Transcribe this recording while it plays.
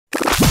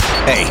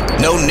Hey,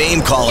 no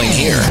name calling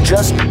here.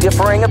 Just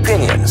differing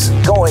opinions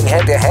going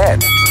head to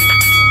head.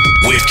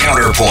 With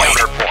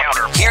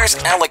Counterpoint. Here's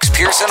Alex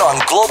Pearson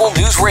on Global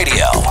News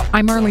Radio.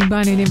 I'm Arlene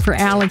Bynon in for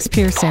Alex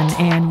Pearson,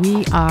 and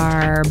we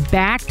are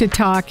back to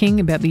talking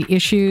about the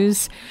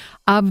issues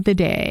of the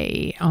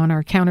day. On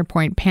our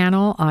Counterpoint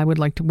panel, I would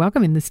like to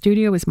welcome in the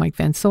studio is Mike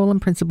Van Solen,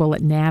 principal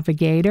at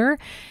Navigator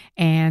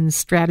and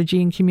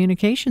Strategy and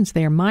Communications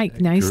there. Mike,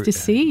 nice to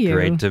see you.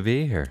 Great to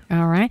be here.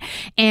 All right.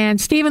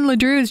 And Stephen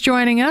LeDrew is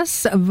joining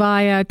us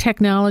via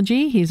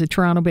technology. He's a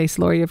Toronto-based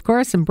lawyer, of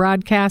course, and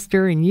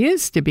broadcaster, and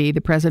used to be the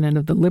president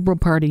of the Liberal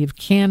Party of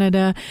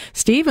Canada.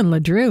 Stephen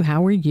LeDrew,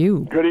 how are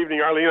you? Good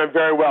evening, Arlene. I'm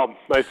very well.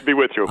 Nice to be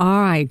with you.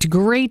 All right.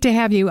 Great to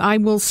have you. I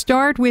will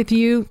start with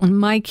you,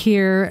 Mike,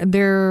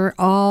 here.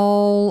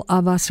 All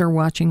of us are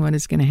watching what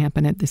is going to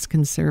happen at this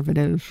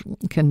Conservative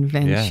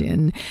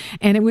convention. Yeah.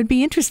 And it would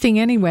be interesting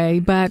anyway,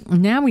 but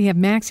now we have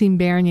Maxime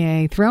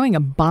Bernier throwing a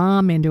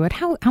bomb into it.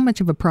 How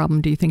much of a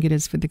problem do you think it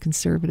is for the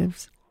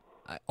Conservatives?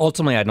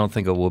 Ultimately, I don't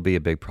think it will be a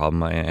big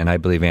problem, and I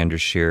believe Andrew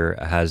Scheer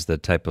has the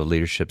type of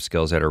leadership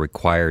skills that are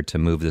required to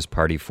move this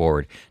party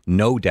forward.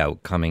 No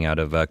doubt coming out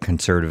of a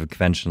Conservative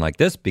convention like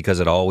this, because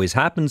it always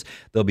happens,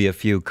 there'll be a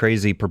few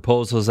crazy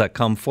proposals that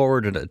come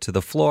forward to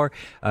the floor,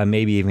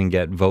 maybe even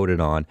get voted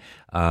on.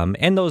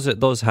 And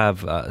those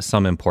have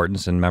some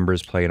importance, and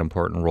members play an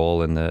important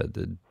role in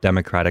the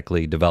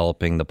democratically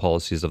developing the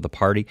policies of the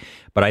party.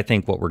 But I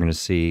think what we're going to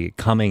see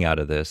coming out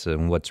of this,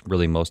 and what's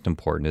really most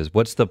important, is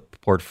what's the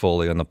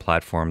portfolio and the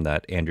platform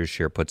that Andrew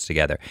Scheer puts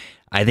together.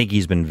 I think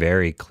he's been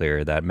very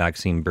clear that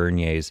Maxime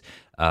Bernier's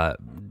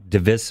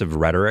divisive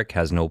rhetoric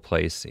has no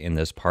place in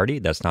this party.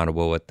 That's not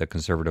what the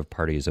Conservative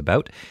Party is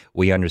about.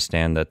 We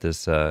understand that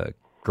this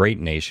great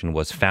nation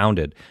was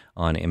founded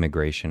on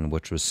immigration,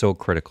 which was so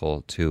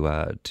critical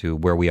to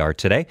where we are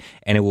today,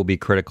 and it will be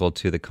critical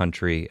to the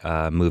country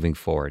moving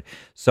forward.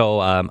 So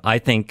I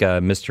think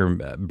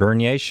Mr.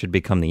 Bernier should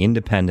become the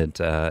independent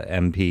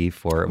MP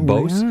for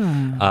Beauce,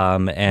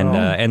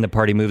 and the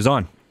party moves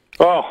on.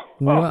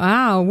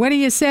 Wow. What do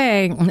you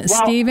say,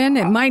 Stephen?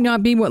 It might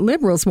not be what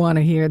Liberals want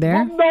to hear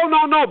there.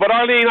 Well, no. But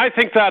Arlene, I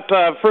think that,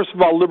 first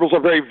of all, Liberals are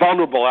very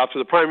vulnerable after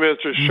the Prime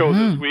Minister's show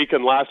this week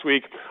and last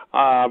week,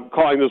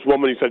 calling this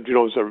woman, he said,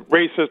 is a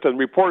racist. And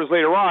reporters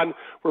later on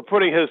were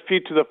putting his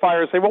feet to the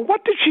fire and saying, well,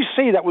 what did she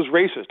say that was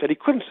racist? And he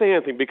couldn't say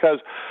anything because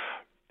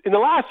in the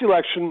last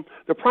election,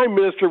 the Prime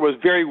Minister was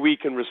very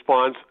weak in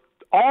response.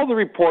 All the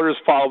reporters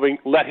following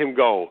let him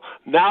go.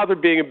 Now they're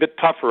being a bit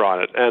tougher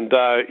on it, and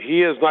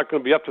he is not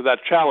going to be up to that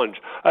challenge.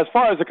 As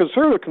far as the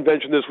Conservative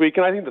convention this week,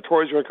 and I think the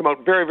Tories are going to come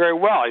out very, very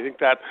well. I think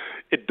that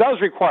it does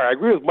require, I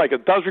agree with Mike,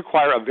 it does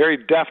require a very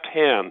deft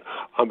hand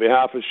on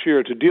behalf of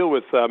Scheer to deal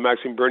with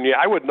Maxime Bernier.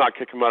 I would not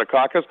kick him out of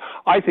caucus.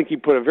 I think he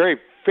put a very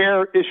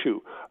fair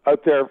issue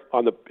out there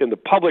in the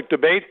public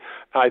debate.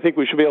 I think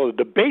we should be able to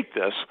debate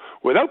this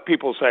without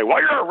people saying,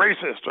 well, you're a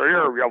racist or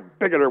you're a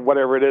bigot or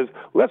whatever it is.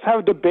 Let's have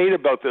a debate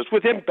about this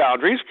within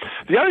boundaries.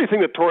 The other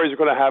thing the Tories are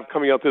going to have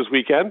coming out this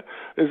weekend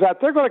is that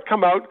they're going to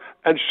come out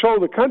and show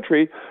the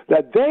country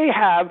that they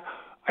have,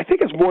 I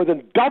think it's more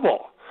than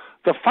double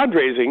the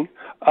fundraising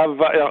of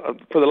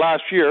for the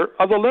last year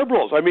of the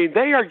Liberals. I mean,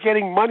 they are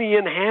getting money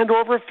in hand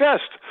over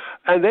fist,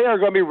 and they are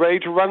going to be ready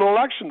to run an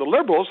election. The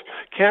Liberals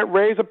can't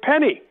raise a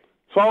penny.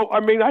 So, I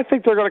mean, I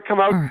think they're going to come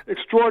out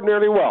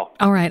extraordinarily well.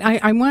 All right.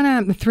 I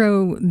want to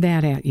throw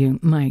that at you,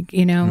 Mike.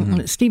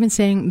 Stephen's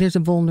saying there's a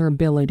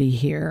vulnerability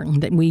here,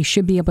 that we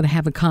should be able to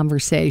have a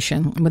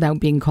conversation without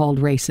being called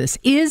racist.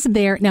 Is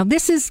there... Now,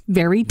 this is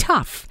very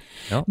tough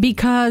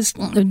because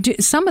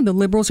some of the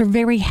Liberals are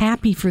very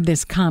happy for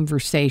this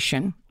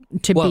conversation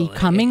to be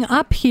coming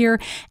up here.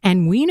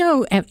 And we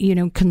know,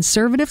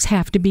 Conservatives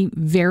have to be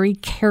very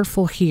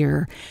careful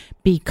here,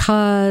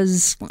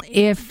 because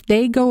if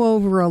they go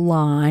over a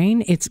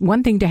line, it's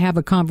one thing to have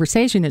a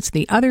conversation. It's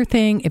the other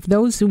thing if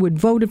those who would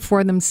voted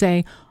for them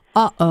say,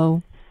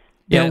 uh-oh.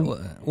 Yeah,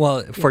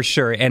 well, for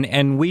sure.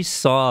 And we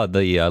saw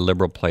the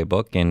Liberal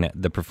playbook in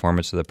the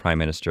performance of the Prime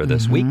Minister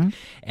this week.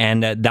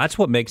 And that's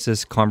what makes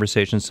this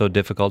conversation so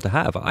difficult to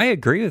have. I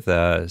agree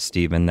with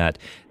Stephen that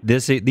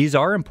these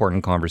are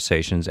important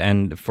conversations.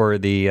 And for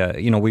the,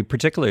 we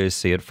particularly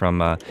see it from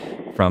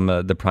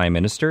the Prime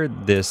Minister,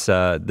 this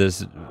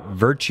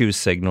virtue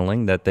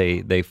signaling that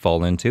they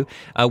fall into.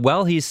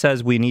 While he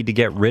says we need to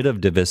get rid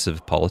of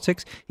divisive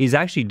politics, he's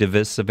actually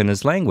divisive in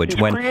his language.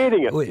 He's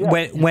creating it.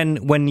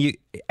 When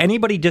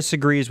anybody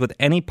disagrees with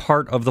any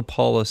part of the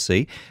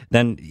policy,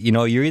 then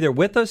you're either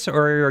with us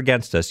or you're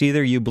against us.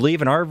 Either you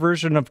believe in our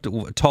version of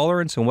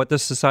tolerance and what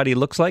this society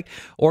looks like,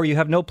 or you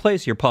have no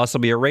place. You're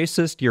possibly a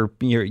racist. You're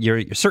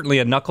certainly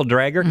a knuckle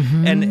dragger,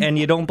 and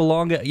you don't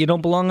belong. You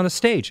don't belong on the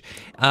stage.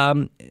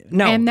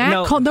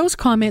 Those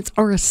comments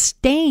are a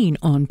stain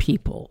on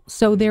people,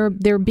 so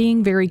they're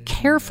being very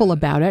careful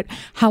about it.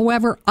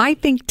 However, I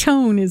think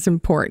tone is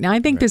important.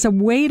 I think there's a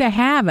way to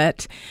have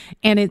it,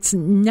 and it's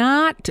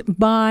not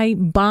by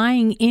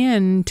buying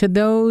in to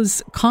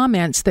those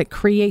comments that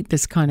create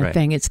this kind of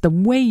thing. It's the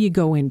way you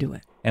go into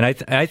it. And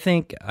I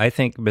think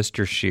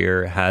Mr.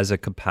 Scheer has a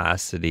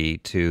capacity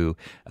to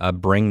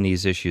bring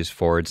these issues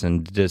forwards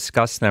and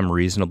discuss them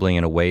reasonably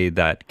in a way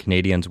that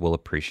Canadians will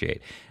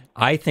appreciate.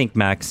 I think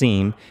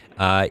Maxime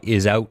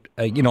is out.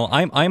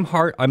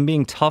 I'm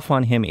being tough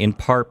on him in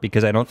part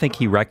because I don't think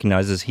he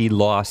recognizes he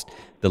lost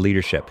the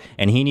leadership,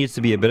 and he needs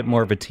to be a bit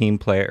more of a team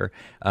player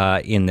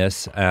in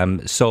this.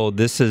 So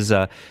this is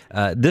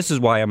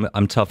why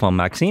I'm tough on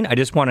Maxime. I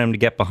just want him to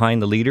get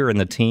behind the leader and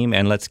the team,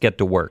 and let's get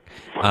to work.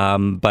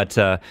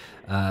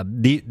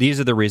 These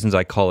are the reasons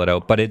I call it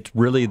out. But it's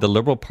really the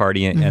Liberal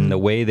Party and the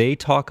way they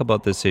talk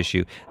about this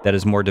issue that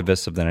is more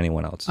divisive than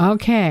anyone else.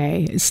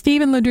 Okay.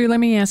 Stephen Ledoux, let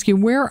me ask you,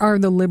 where are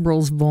the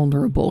Liberals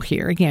vulnerable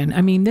here? Again,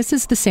 I mean, this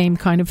is the same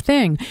kind of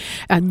thing.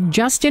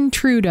 Justin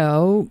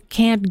Trudeau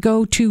can't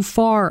go too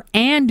far.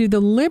 And do the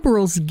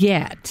Liberals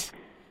get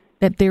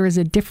that there is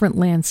a different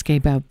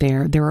landscape out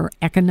there? There are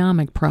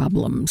economic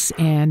problems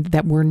and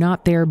that were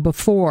not there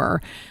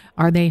before.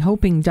 Are they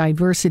hoping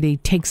diversity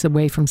takes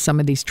away from some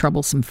of these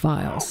troublesome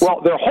files? Well,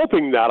 they're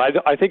hoping that.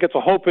 I think it's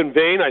a hope in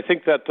vain. I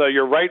think that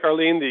you're right,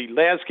 Arlene. The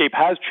landscape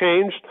has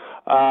changed.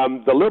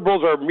 The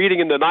Liberals are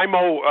meeting in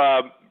Nanaimo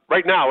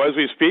right now as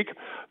we speak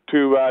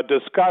to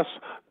discuss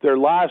their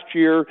last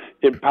year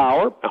in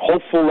power. I'm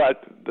hopeful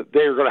that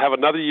they're going to have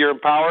another year in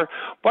power.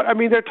 But, I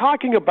mean, they're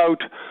talking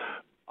about...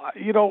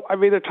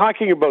 they're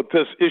talking about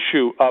this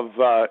issue of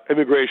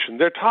immigration.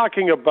 They're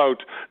talking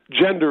about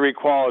gender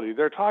equality.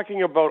 They're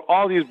talking about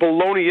all these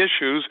baloney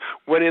issues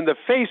when in the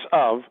face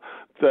of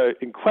the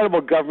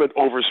incredible government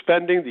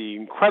overspending, the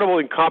incredible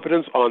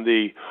incompetence on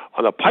the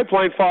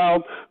pipeline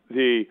file,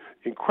 the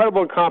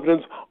incredible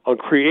incompetence on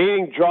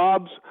creating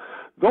jobs,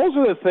 those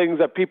are the things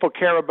that people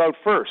care about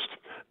first.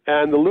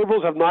 And the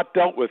Liberals have not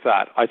dealt with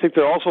that. I think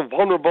they're also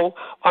vulnerable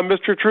on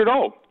Mr.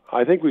 Trudeau.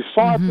 I think we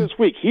saw it this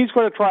week. He's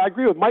going to try, I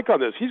agree with Mike on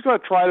this, he's going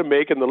to try to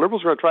make, and the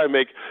Liberals are going to try to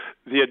make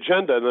the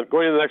agenda, and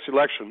going into the next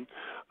election,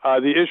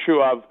 the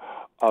issue of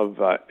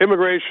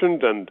immigration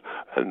and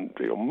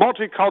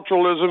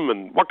multiculturalism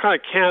and what kind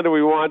of Canada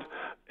we want.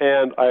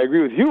 And I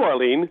agree with you,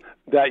 Arlene,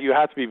 that you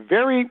have to be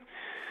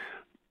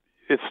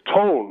it's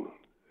tone.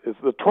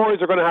 The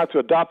Tories are going to have to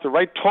adopt the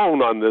right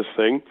tone on this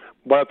thing,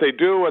 but if they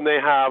do and they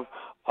have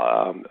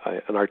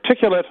an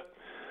articulate,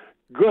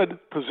 good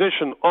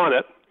position on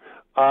it,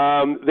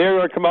 they're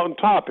going to come out on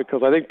top,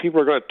 because I think people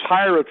are going to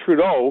tire of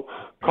Trudeau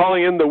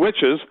calling in the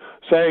witches,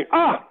 saying,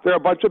 they're a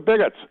bunch of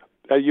bigots.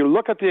 You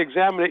look at you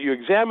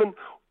examine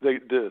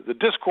the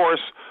discourse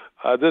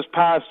this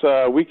past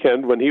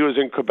weekend when he was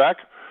in Quebec.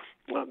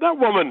 That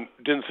woman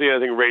didn't say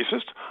anything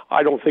racist.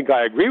 I don't think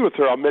I agree with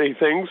her on many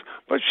things,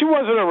 but she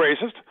wasn't a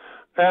racist.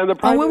 And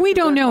we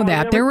don't know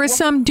that. There were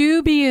some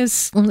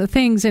dubious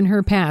things in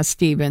her past,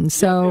 Stephen.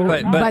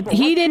 So, but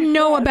he didn't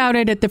know about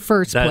it at the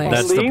first place.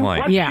 That's the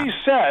point. What she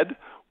said,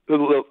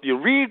 you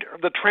read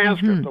the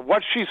transcript of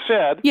what she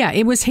said. Yeah,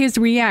 it was his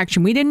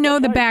reaction. We didn't know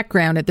the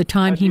background at the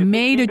time. He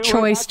made a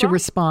choice to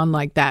respond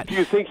like that. Do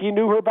you think he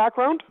knew her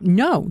background?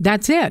 No,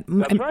 that's it.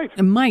 That's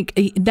right. Mike,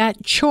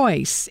 that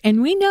choice,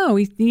 and we know,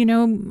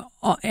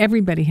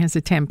 everybody has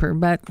a temper,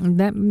 but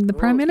the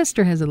Prime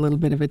Minister has a little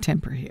bit of a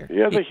temper here. He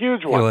has a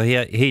huge one. Well,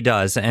 he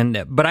does,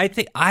 but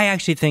I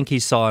actually think he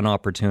saw an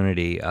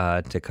opportunity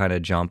to kind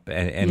of jump,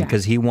 and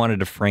because he wanted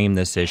to frame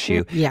this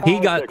issue. Yeah.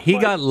 He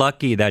got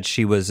lucky that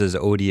she was as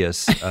odious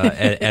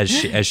as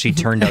she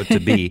turned out to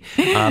be.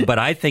 But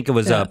I think it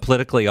was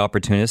politically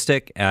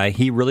opportunistic.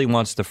 He really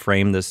wants to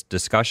frame this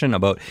discussion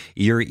about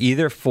you're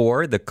either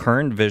for the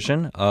current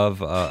vision of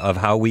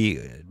how we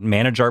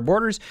manage our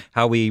borders,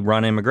 how we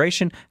run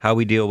immigration, how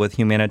we deal with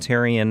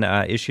humanitarian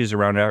issues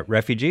around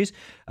refugees.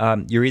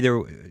 You're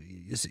either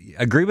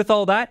agree with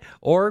all that,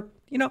 or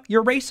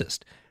you're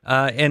racist.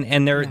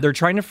 And they're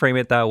trying to frame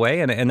it that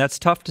way, and that's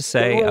tough to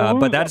say.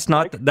 But that's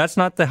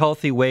not the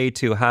healthy way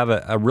to have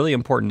a really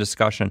important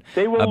discussion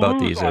about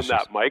these issues. They will lose on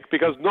that, Mike,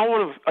 because no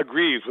one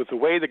agrees with the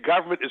way the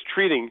government is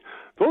treating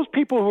those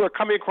people who are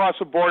coming across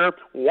the border,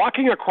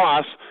 walking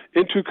across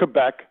into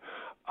Quebec.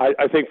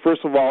 I think,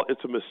 first of all,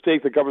 it's a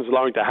mistake the government's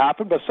allowing to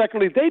happen. But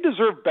secondly, they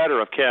deserve better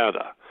of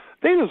Canada.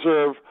 They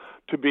deserve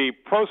to be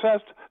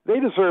processed. They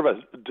deserve a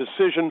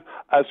decision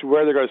as to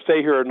whether they're going to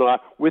stay here or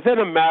not within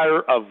a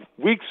matter of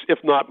weeks, if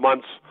not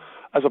months,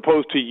 as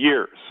opposed to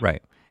years.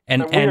 Right.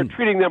 And we are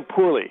treating them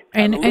poorly.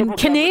 And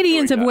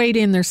Canadians have weighed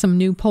in. There's some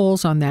new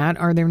polls on that,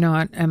 are there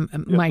not,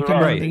 Mike?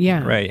 Right.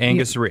 Yeah. Right.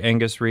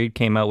 Angus Reid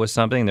came out with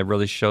something that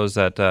really shows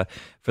that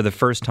for the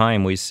first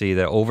time we see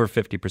that over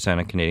 50%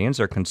 of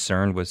Canadians are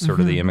concerned with sort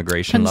of the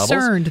immigration levels.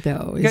 Concerned,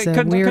 though, is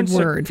a weird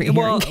word.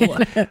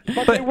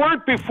 But they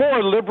weren't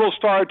before Liberals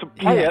started to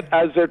play it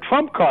as their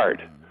trump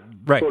card.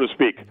 Right. So to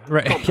speak.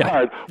 Right.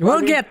 Yeah.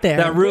 We'll get there.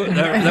 That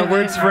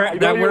works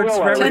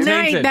for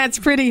tonight. That's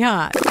pretty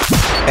hot.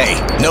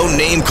 Hey, no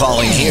name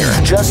calling here.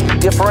 Just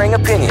differing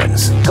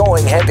opinions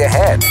going head to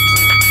head.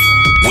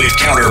 With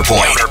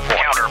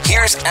Counterpoint.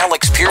 Here's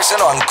Alex Pearson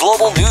on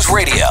Global News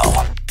Radio.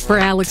 For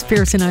Alex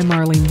Pearson, I'm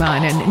Marlene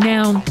Bond. And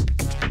now,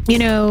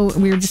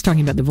 we were just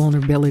talking about the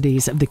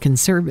vulnerabilities of the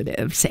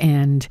Conservatives,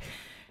 and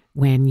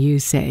when you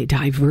say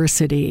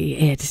diversity,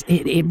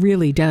 it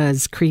really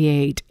does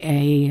create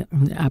a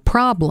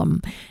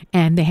problem,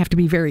 and they have to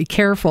be very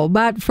careful.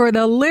 But for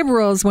the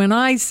Liberals, when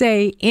I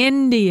say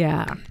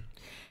India,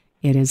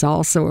 it is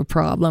also a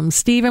problem.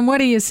 Stephen, what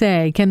do you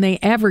say? Can they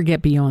ever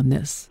get beyond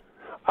this?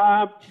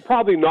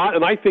 Probably not,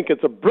 and I think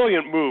it's a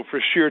brilliant move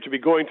for Scheer to be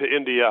going to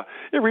India.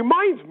 It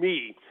reminds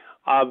me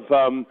of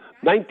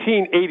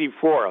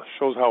 1984.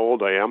 Shows how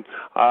old I am.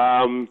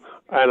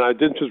 And I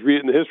didn't just read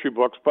it in the history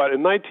books, but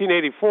in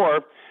 1984,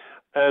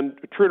 and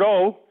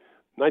Trudeau,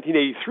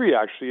 1983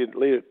 actually,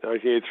 late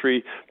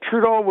 1983,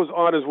 Trudeau was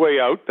on his way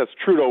out. That's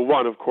Trudeau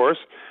 1, of course.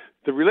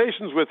 The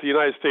relations with the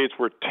United States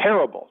were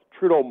terrible.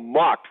 Trudeau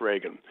mocked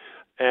Reagan,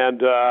 and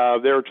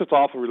they were just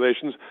awful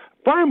relations.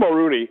 Brian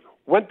Mulroney,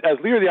 as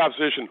leader of the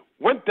opposition,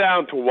 went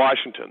down to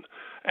Washington,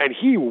 and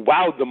he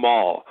wowed them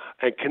all.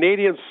 And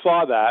Canadians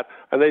saw that,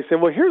 and they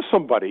said, well, here's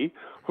somebody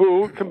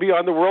who can be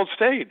on the world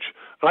stage.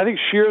 And I think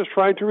Scheer is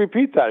trying to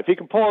repeat that. If he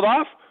can pull it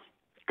off,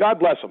 God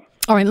bless him.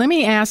 All right, let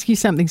me ask you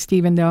something,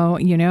 Stephen, though.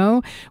 You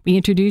know, we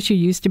introduced you,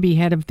 used to be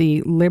head of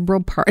the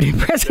Liberal Party,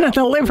 president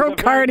of the Liberal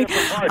Party.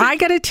 I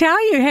got to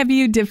tell you, have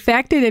you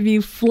defected? Have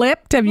you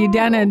flipped? Have you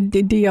done a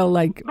deal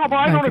like... No, but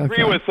I don't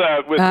agree with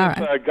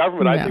this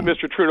government. No. I think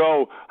Mr.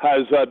 Trudeau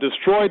has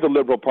destroyed the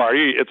Liberal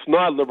Party. It's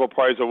not a Liberal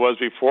Party as it was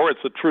before.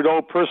 It's the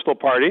Trudeau personal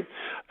party,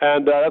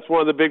 and that's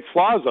one of the big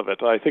flaws of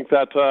it. I think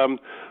that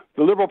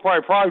the Liberal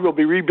Party probably will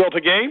be rebuilt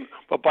again,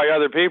 but by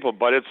other people.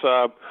 But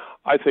it's...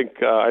 I think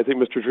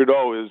Mr.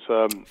 Trudeau is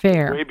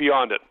fair. Way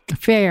beyond it.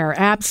 Fair,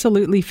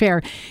 absolutely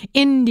fair.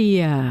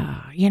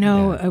 India,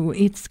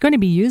 it's going to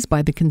be used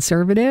by the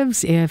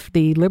Conservatives if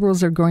the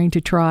Liberals are going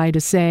to try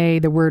to say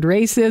the word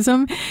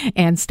racism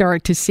and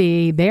start to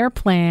see their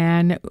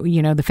plan,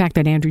 the fact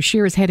that Andrew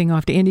Scheer is heading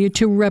off to India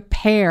to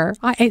repair.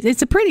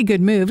 It's a pretty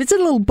good move. It's a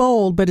little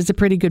bold, but it's a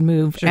pretty good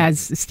move, sure. As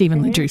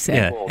Stephen Ledoux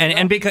said. Yeah,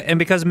 and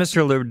because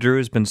Mr. Ledoux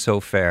has been so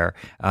fair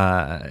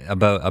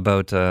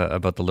about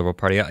the Liberal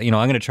Party, I'm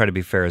going to try to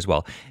be fair as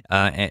well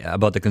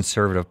about the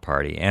Conservative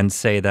Party and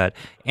say that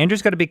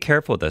Andrew's got to be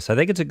careful with this. I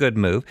think it's a good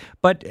move,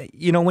 but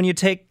when you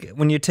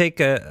take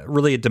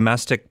a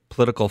domestic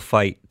political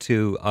fight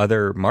to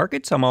other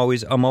markets, I'm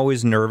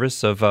always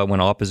nervous of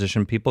when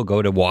opposition people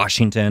go to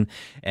Washington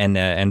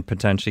and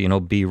potentially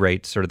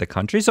berate sort of the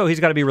country. So he's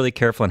got to be really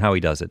careful in how he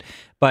does it.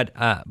 But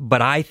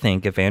I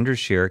think if Andrew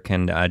Scheer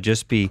can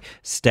just be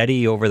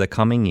steady over the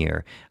coming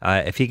year,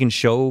 if he can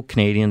show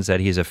Canadians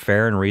that he's a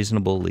fair and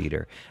reasonable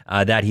leader,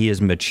 that he is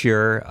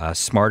mature,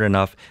 smart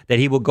enough, that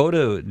he will go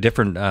to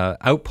different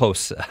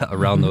outposts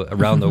around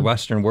the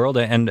Western world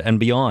and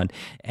beyond,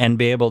 and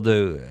be able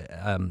to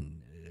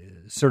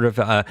sort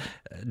of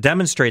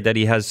demonstrate that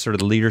he has sort of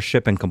the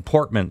leadership and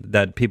comportment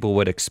that people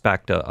would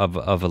expect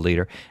of a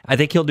leader. I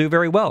think he'll do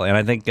very well, and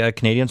I think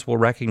Canadians will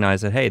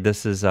recognize that, hey,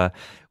 this is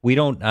we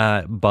don't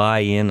buy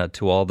in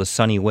to all the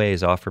sunny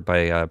ways offered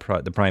by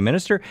the Prime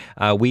Minister.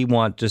 We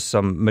want just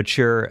some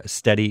mature,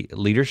 steady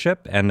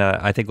leadership, and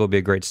I think it will be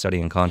a great study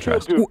in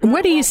contrast.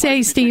 What do you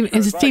say,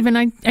 Stephen?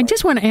 I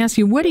just want to ask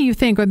you, what do you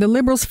think? Are the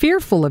Liberals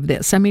fearful of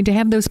this? I mean, to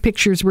have those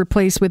pictures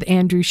replaced with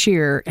Andrew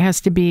Scheer has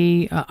to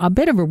be a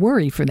bit of a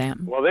worry for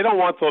them. Well, they don't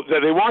want those.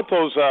 They want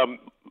those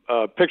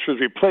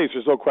pictures replaced.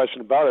 There's no question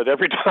about it.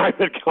 Every time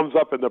it comes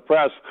up in the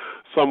press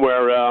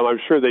somewhere, I'm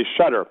sure they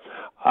shudder.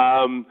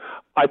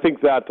 I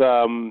think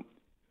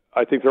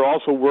they're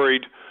also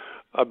worried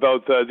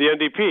about the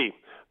NDP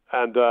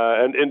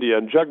and India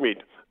and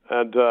Jagmeet,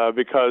 and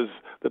because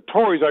the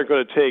Tories aren't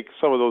going to take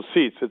some of those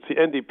seats. It's the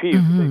NDP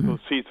who take those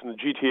seats in the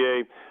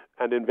GTA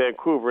and in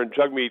Vancouver, and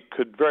Jagmeet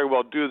could very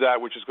well do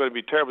that, which is going to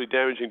be terribly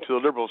damaging to the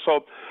Liberals.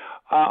 So,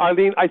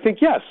 Eileen, I think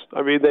yes.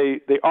 I mean,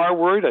 they are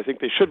worried. I think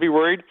they should be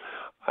worried.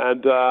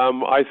 And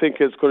I think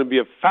it's going to be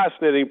a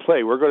fascinating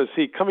play. We're going to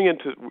see coming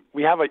into,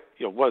 we have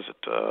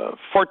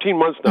 14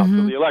 months now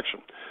till the election.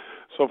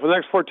 So for the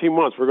next 14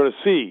 months, we're going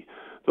to see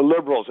the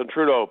Liberals and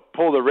Trudeau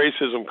pull the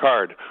racism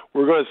card.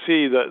 We're going to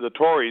see the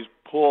Tories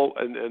pull,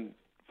 and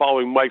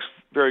following Mike's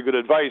very good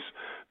advice,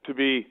 to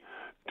be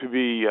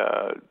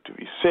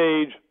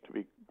sage, to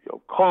be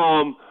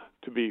calm,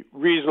 to be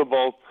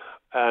reasonable,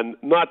 and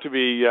not to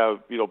be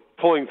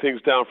pulling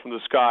things down from the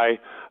sky.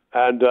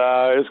 And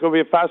it's going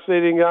to be a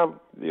fascinating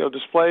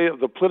display of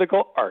the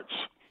political arts.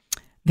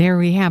 There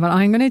we have it.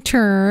 I'm going to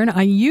turn.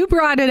 You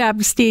brought it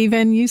up,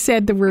 Stephen. You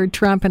said the word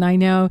Trump, and I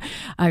know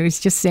I was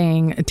just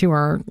saying to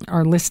our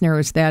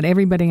listeners that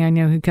everybody I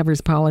know who covers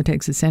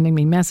politics is sending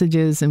me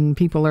messages, and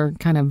people are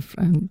kind of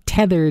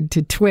tethered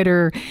to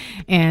Twitter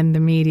and the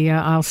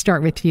media. I'll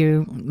start with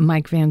you,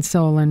 Mike Van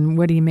Soelen.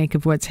 What do you make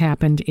of what's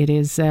happened? It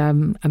is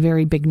a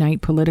very big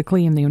night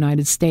politically in the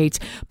United States.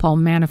 Paul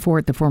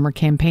Manafort, the former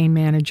campaign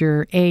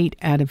manager, 8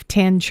 out of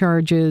 10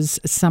 charges.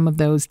 Some of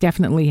those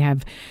definitely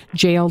have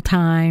jail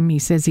time. He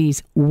says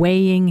he's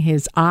weighing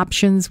his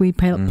options. We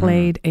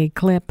played a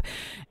clip.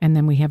 And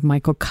then we have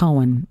Michael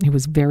Cohen, who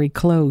was very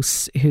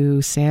close,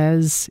 who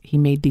says he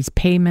made these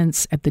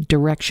payments at the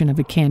direction of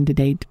a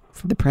candidate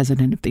for the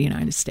President of the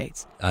United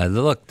States.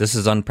 Look, this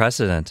is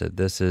unprecedented.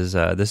 This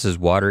is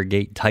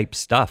Watergate type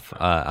stuff.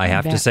 I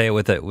have to say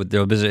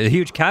there's a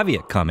huge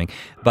caveat coming.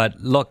 But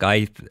look,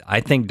 I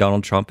think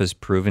Donald Trump has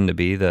proven to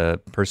be the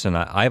person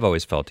I've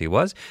always felt he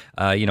was.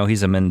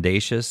 He's a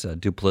mendacious,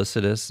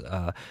 duplicitous,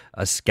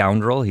 a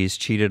scoundrel. He's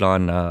cheated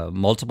on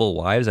multiple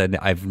wives.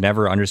 I've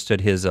never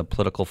understood his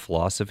political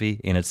philosophy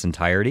in its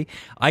entirety.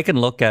 I can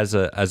look as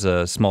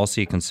a small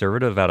C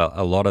conservative at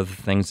a lot of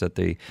the things that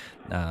the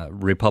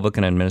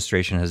Republican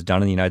administration has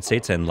done in the United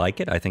States and like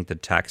it. I think the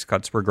tax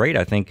cuts were great.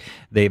 I think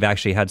they've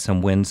actually had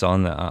some wins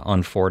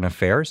on foreign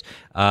affairs.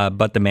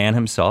 But the man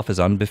himself is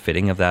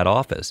unbefitting of that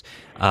office.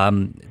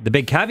 The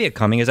big caveat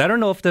coming is I don't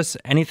know if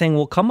anything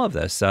will come of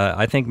this.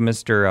 I think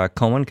Mr.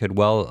 Cohen could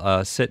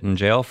well sit in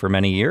jail for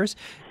many years,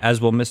 as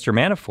will Mr.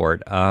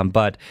 Manafort.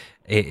 But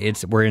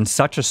we're in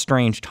such a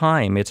strange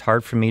time. It's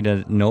hard for me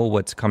to know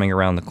what's coming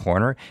around the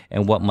corner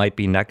and what might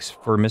be next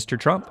for Mr.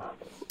 Trump.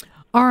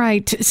 All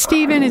right,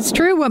 Stephen, it's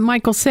true what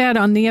Michael said.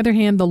 On the other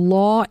hand, the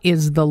law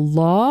is the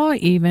law,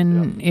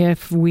 even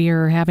if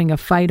we're having a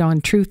fight on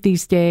truth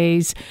these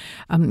days.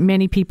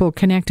 Many people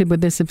connected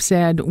with this have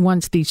said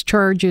once these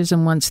charges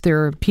and once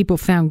there are people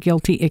found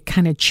guilty, it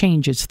kind of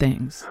changes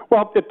things.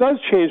 Well, it does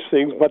change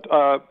things, but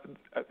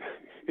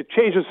it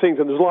changes things,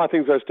 and there's a lot of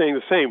things that are staying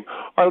the same.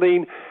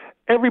 Arlene,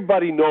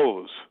 everybody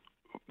knows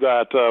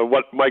that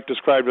what Mike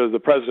described as the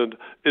president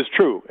is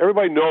true.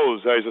 Everybody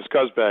knows that he's a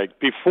scuzzbag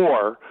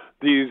before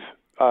these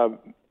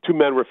two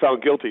men were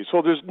found guilty.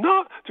 So there's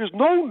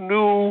no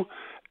new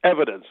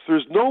evidence.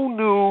 There's no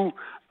new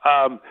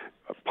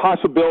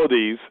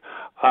possibilities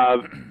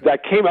that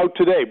came out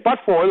today, but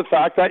for the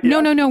fact that...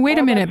 No, wait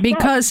a minute,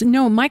 because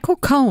Michael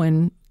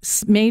Cohen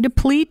made a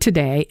plea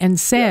today and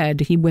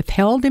said he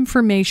withheld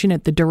information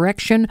at the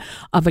direction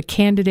of a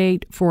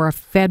candidate for a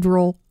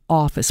federal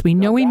office. We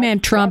know he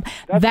meant Trump.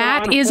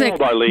 That is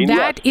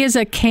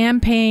a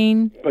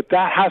campaign. But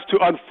that has to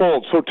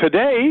unfold. So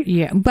today...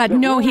 Yeah, but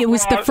it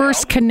was the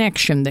first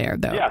connection there,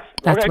 though. Yes.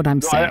 That's what I'm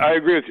saying. I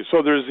agree with you.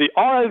 So there's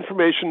all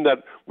information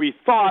that we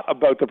thought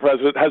about the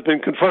president has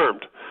been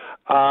confirmed.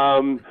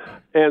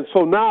 And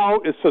so now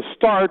it's the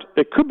start.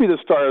 It could be the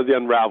start of the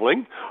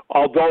unraveling,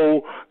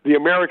 although the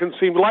Americans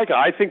seem to like it.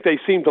 I think they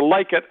seem to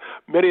like it,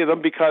 many of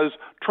them, because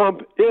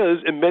Trump is,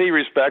 in many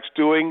respects,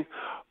 doing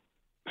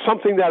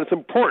something that is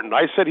important.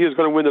 I said he was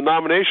going to win the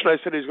nomination. I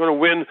said he's going to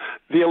win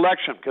the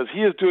election because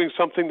he is doing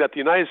something that the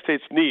United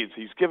States needs.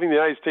 He's giving the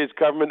United States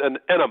government an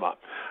enema.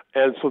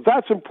 And so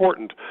that's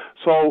important.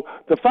 So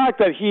the fact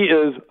that he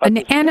is an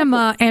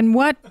enema, and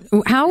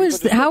how is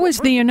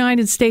the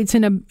United States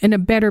in a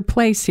better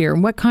place here?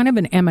 What kind of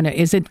an enema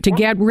is it? To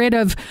get rid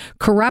of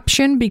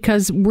corruption,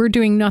 because we're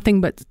doing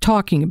nothing but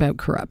talking about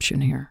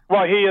corruption here.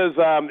 Well, he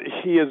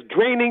is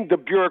draining the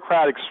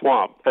bureaucratic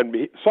swamp,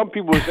 and some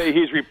people would say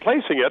he's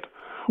replacing it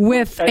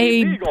with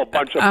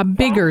a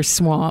bigger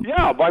swamp.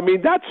 Yeah, but I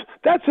mean that's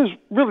his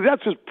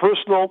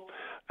personal.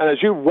 And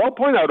as you well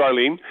point out,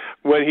 Arlene,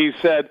 when he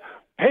said,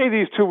 pay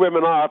these two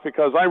women off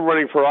because I'm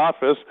running for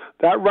office,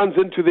 that runs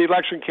into the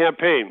election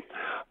campaign.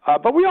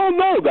 But we all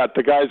know that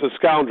the guy's a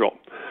scoundrel.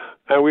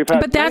 And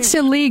but that's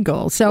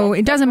illegal, so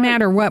it doesn't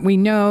matter what we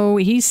know.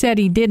 He said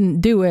he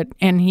didn't do it,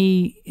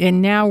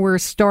 and now we're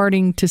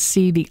starting to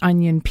see the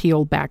onion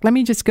peel back. Let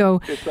me just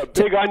go. It's a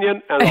big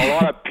onion and a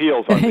lot of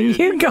peels.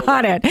 You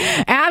got it.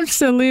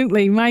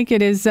 Absolutely, Mike.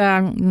 It is.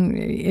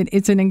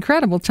 It's an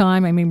incredible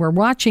time. I mean, we're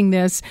watching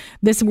this.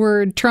 This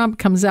word Trump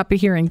comes up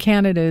here in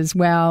Canada as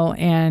well,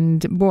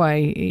 and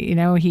boy,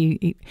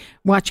 he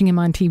watching him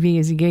on TV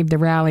as he gave the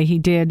rally, he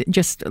did.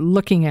 Just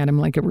looking at him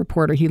like a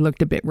reporter, he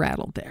looked a bit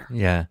rattled there.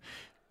 Yeah.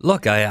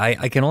 Look,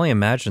 I can only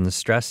imagine the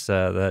stress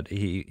that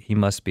he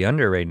must be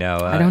under right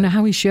now. I don't know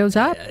how he shows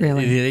up,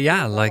 really.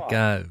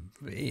 Yeah,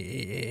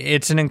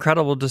 it's an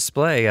incredible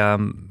display.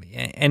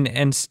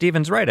 And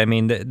Stephen's right. I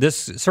mean, this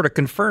sort of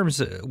confirms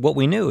what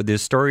we knew. The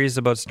stories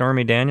about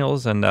Stormy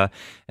Daniels and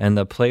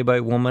the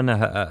Playboy woman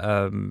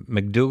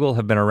McDougal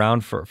have been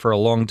around for a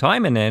long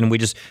time, and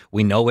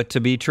we know it to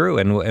be true,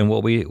 and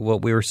what we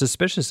were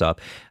suspicious of.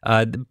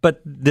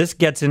 But this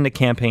gets into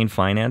campaign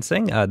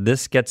financing.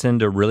 This gets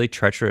into really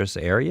treacherous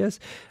areas.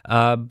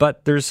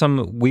 But there's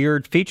some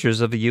weird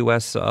features of the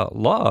U.S.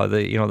 law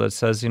that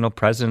says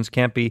presidents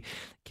can't be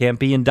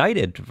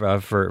indicted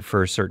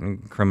for certain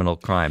criminal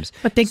crimes.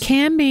 But they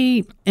can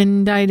be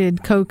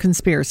indicted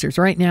co-conspirators.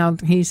 Right now,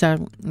 that's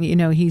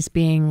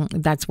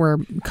where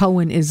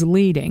Cohen is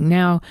leading.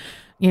 Now,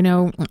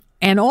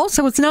 and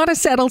also it's not a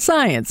settled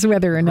science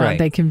whether or not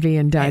they can be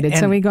indicted.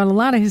 So we got a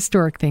lot of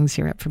historic things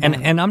here up for grabs.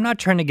 And I'm not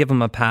trying to give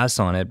him a pass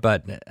on it,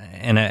 but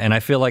and I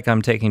feel like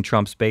I'm taking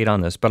Trump's bait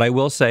on this, but I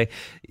will say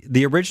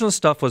the original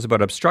stuff was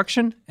about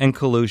obstruction and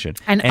collusion.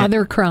 And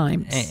other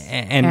crimes.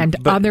 And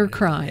other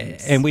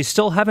crimes. And we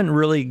still haven't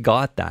really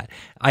got that.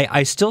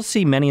 I still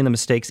see many of the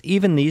mistakes,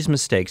 even these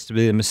mistakes, to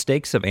be the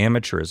mistakes of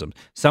amateurism.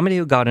 Somebody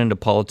who got into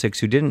politics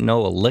who didn't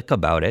know a lick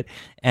about it,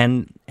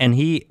 and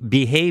he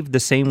behaved the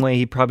same way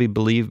he probably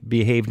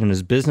behaved in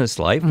his business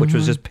life, which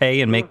was just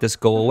pay and make this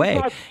go away.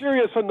 He's not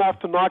serious enough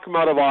to knock him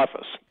out of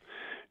office.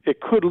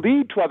 it could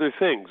lead to other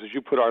things, as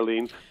you put,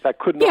 Arlene, that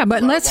could not. Yeah,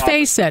 but let's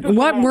face it,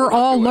 what we're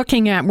all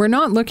looking at, we're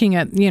not looking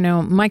at,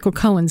 Michael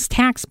Cohen's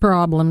tax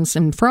problems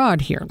and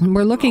fraud here.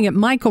 We're looking at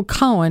Michael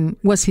Cohen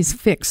was his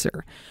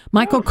fixer.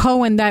 Michael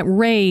Cohen, that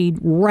raid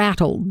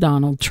rattled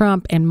Donald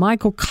Trump, and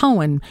Michael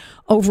Cohen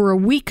over a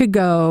week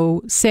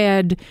ago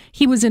said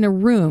he was in a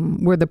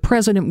room where the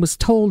president was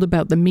told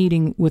about the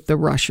meeting with the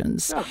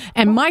Russians.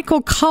 And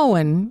Michael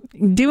Cohen,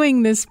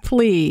 doing this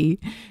plea,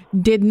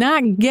 did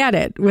not get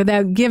it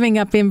without giving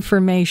up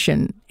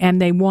information,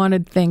 and they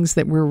wanted things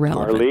that were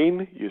relevant.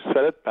 Arlene, you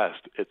said it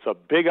best. It's a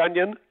big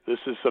onion. This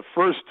is the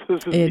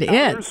It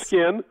outer is.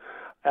 skin,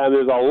 and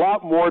there's a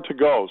lot more to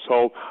go.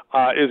 So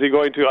is he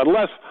going to,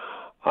 unless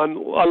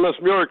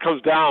Mueller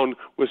comes down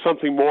with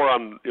something more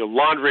on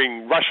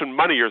laundering Russian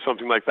money or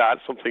something like that,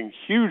 something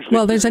hugely.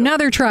 Well, there's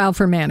another trial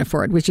for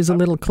Manafort, which is a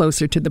little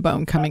closer to the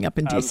bone, coming up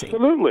in D.C.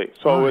 Absolutely.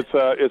 So it's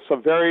a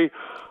very,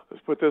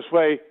 let's put it this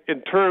way,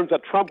 in terms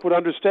that Trump would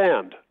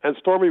understand and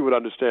Stormy would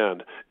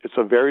understand, it's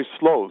a very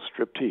slow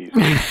striptease.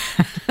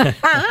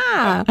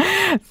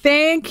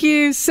 Thank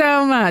you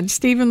so much,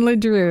 Stephen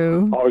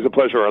LeDrew. Always a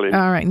pleasure, Arlene.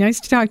 All right. Nice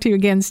to talk to you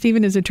again.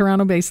 Stephen is a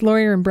Toronto-based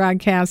lawyer and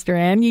broadcaster,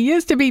 and you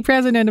used to be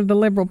president of the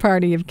Liberal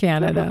Party of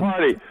Canada. Liberal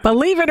Party.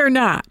 Believe it or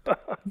not.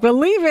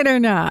 Believe it or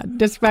not,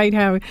 despite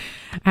how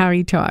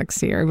he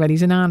talks here. But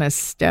he's an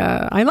honest.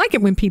 I like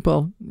it when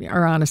people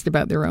are honest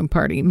about their own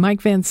party.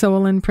 Mike Van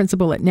Soelen,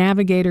 principal at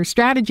Navigator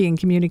Strategy and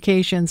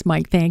Communications.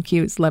 Mike, thank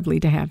you. It's lovely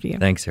to have you.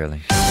 Thanks,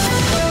 Arlene.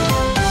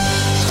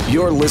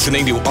 You're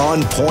listening to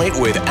On Point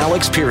with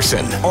Alex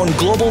Pearson on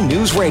Global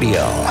News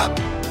Radio.